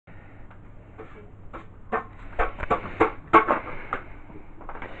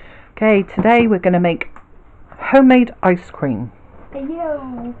Okay, today we're going to make homemade ice cream.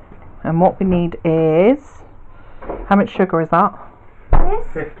 Yo. And what we need is, how much sugar is that? This?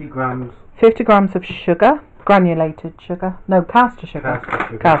 50 grams. 50 grams of sugar, granulated sugar. No, caster sugar.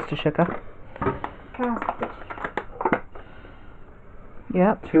 Caster sugar. Caster.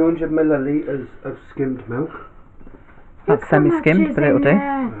 Yep. 200 millilitres of skimmed milk. That's semi-skimmed, but it'll do.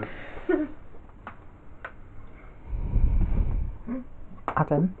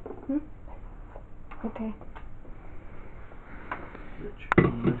 Adam. Okay.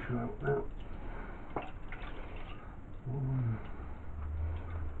 Measure out now.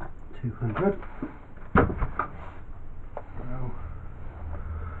 200. Now,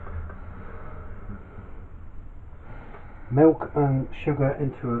 milk and sugar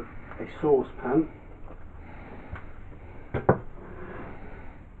into a saucepan.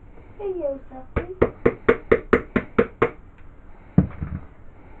 Hey, yo, Sophie.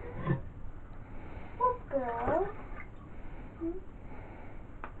 Oh, girl.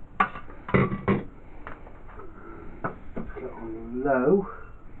 Put it on low.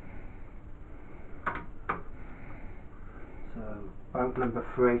 So, about number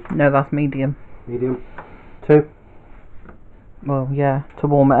 3. No, that's medium. Medium. 2. Well, yeah, to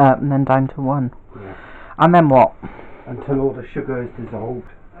warm it up and then down to 1. Yeah. And then what? Until all the sugar is dissolved.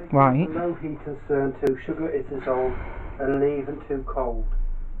 Right. Low heat until sugar is dissolved and leave until cold.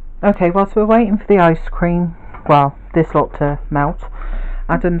 Okay, whilst we're waiting for the ice cream, well, this lot to melt,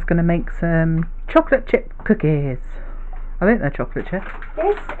 Adam's going to make some chocolate chip cookies. I think they're chocolate chip.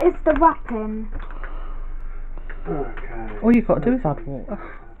 This is the wrapping. Okay. All you've got to do is add water.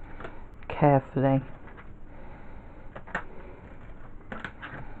 Carefully.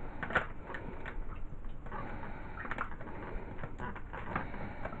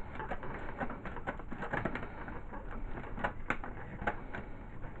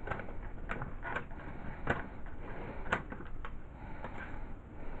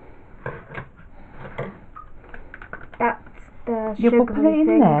 That's the You will sugar put it in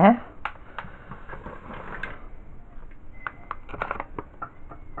thing. there.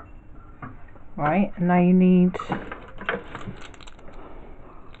 Right, and now you need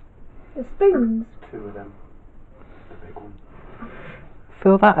The spoons. 2 of them. The big one.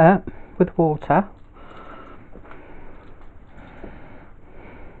 fill that up with water.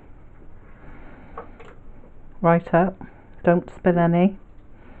 Right up. Don't spill any.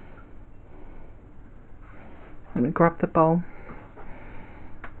 Let me grab the bowl.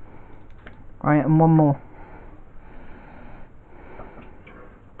 Right, and one more.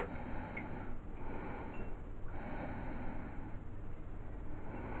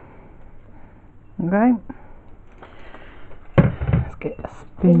 Okay. Let's get a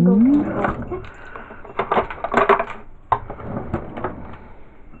spoon.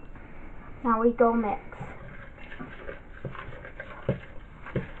 Now we go mix.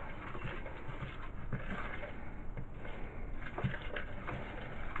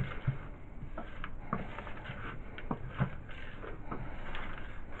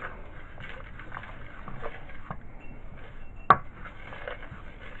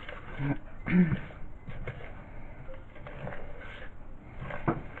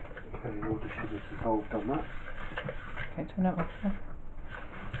 Okay, all the sugar's dissolved on that. Okay, turn it off now.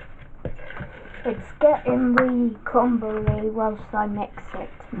 It's getting really crumbly whilst I mix it.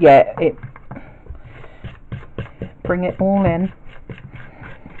 Yeah, bring it all in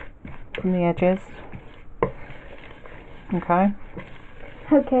from the edges. Okay.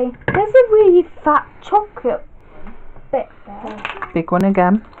 Okay. There's a really fat chocolate bit there. Big one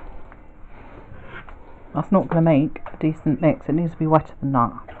again. That's not going to make a decent mix. It needs to be wetter than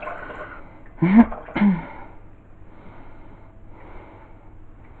that.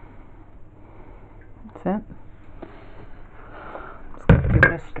 That's it. Let's give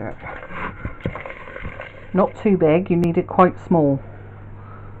it a stir. Not too big. You need it quite small.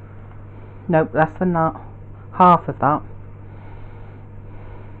 Nope, less than that. Half of that.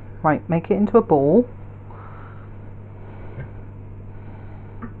 Right, make it into a ball.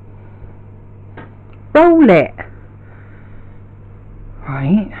 Roll it.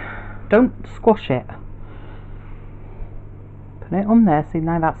 Right. Don't squash it. Put it on there. See,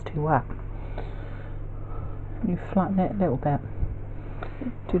 now that's too wet. You flatten it a little bit.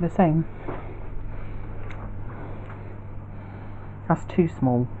 Do the same. That's too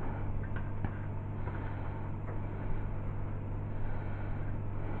small.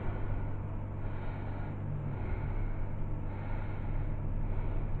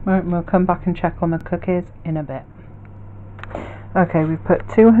 Right, we'll come back and check on the cookies in a bit. Okay, we've put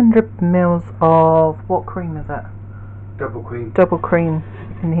 200 mils of, what cream is it? Double cream. Double cream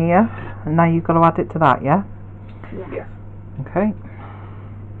in here, and now you've got to add it to that, yeah? Yes. Okay.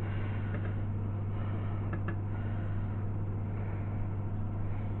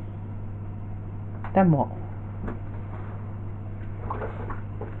 Then what?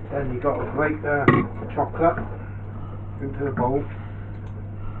 Then you've got to grate the chocolate into the bowl.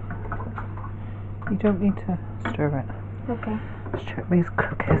 You don't need to stir it. Okay. Let's check these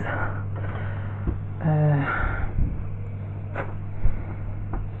cookies.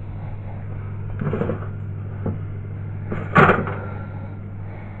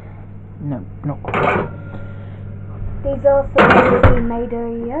 No, not quite. These are some we made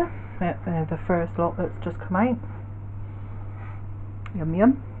earlier. They're the first lot that's just come out. Yum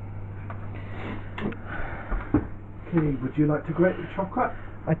yum. Okay, would you like to grate the chocolate?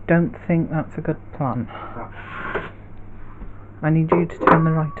 I don't think that's a good plan. Ah. I need you to turn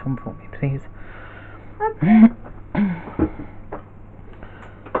the light on for me, please. Okay.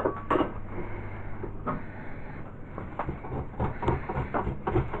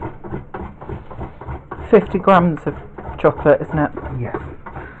 50 grams of chocolate, isn't it? Yes.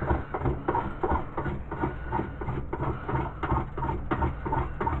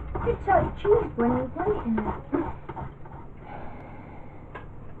 It's like cheese when you grate in it.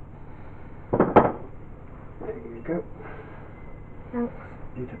 There you go. Thanks.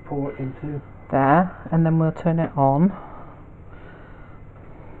 Need to pour it into. There, and then we'll turn it on.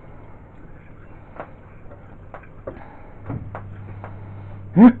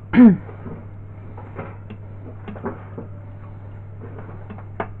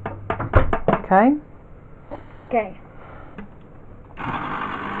 Okay. Okay.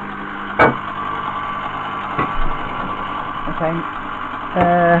 Okay.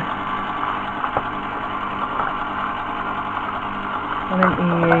 I'm going to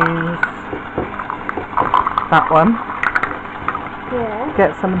use that one. Yeah.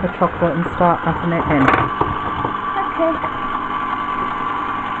 Get some of the chocolate and start adding it in. Okay.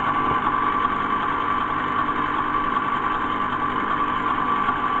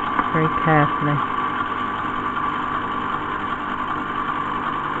 Very carefully.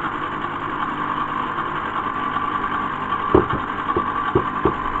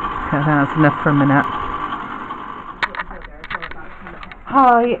 Okay, that's enough for a minute.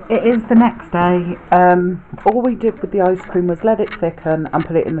 Hi, it is the next day. All we did with the ice cream was let it thicken and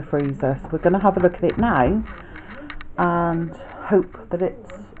put it in the freezer. So we're going to have a look at it now and hope that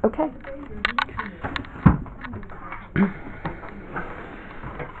it's okay.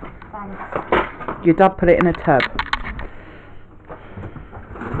 Thanks. Your dad put it in a tub.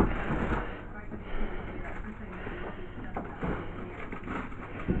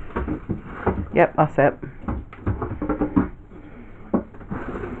 Yep, that's it.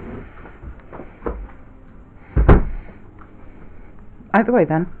 Out the way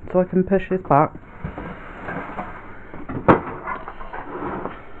then, so I can push this back.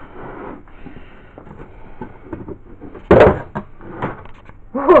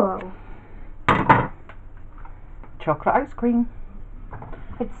 Whoa. Chocolate ice cream.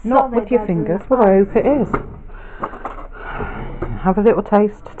 It's Not solid with your as fingers, an but I ice. hope it is. Have a little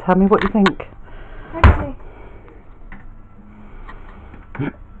taste. Tell me what you think. Okay.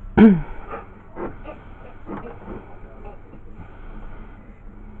 Mmm.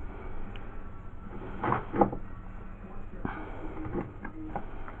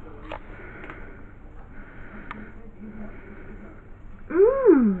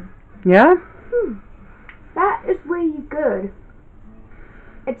 Yeah? That is really good.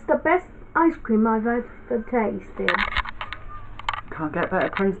 It's the best ice cream I've ever tasted. Can't get better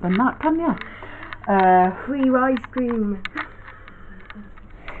praise than that, can you? Free ice cream.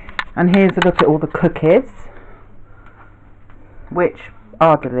 And here's a look at all the cookies, which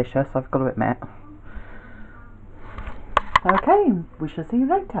are delicious, I've got to admit. Okay, we shall see you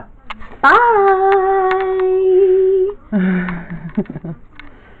later. Bye.